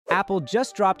Apple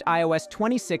just dropped iOS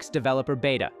 26 developer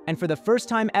beta, and for the first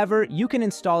time ever, you can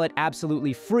install it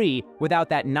absolutely free without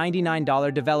that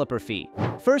 $99 developer fee.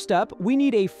 First up, we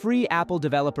need a free Apple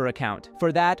developer account.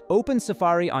 For that, open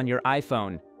Safari on your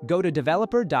iPhone. Go to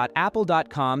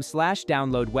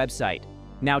developer.apple.com/download website.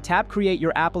 Now tap Create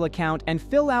your Apple account and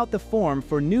fill out the form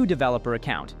for new developer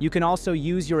account. You can also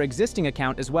use your existing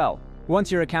account as well.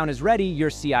 Once your account is ready, you'll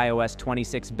see iOS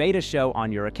 26 beta show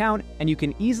on your account, and you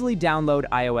can easily download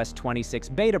iOS 26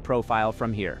 beta profile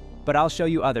from here. But I'll show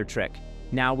you other trick.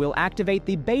 Now we'll activate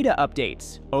the beta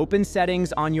updates. Open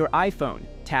Settings on your iPhone,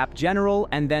 tap General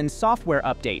and then Software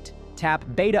Update. Tap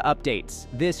Beta Updates.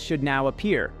 This should now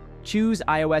appear. Choose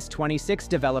iOS 26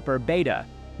 Developer Beta.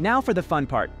 Now for the fun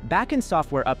part. Back in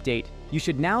Software Update, you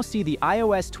should now see the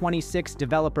iOS 26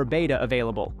 Developer Beta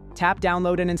available. Tap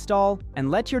Download and Install,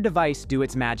 and let your device do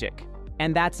its magic.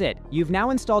 And that's it. You've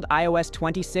now installed iOS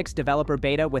 26 Developer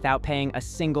Beta without paying a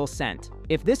single cent.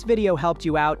 If this video helped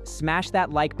you out, smash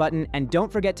that like button and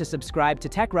don't forget to subscribe to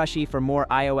TechRushi for more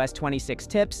iOS 26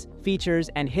 tips, features,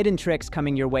 and hidden tricks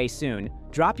coming your way soon.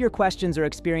 Drop your questions or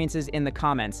experiences in the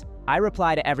comments. I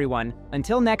reply to everyone.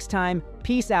 Until next time,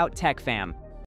 peace out, Tech fam.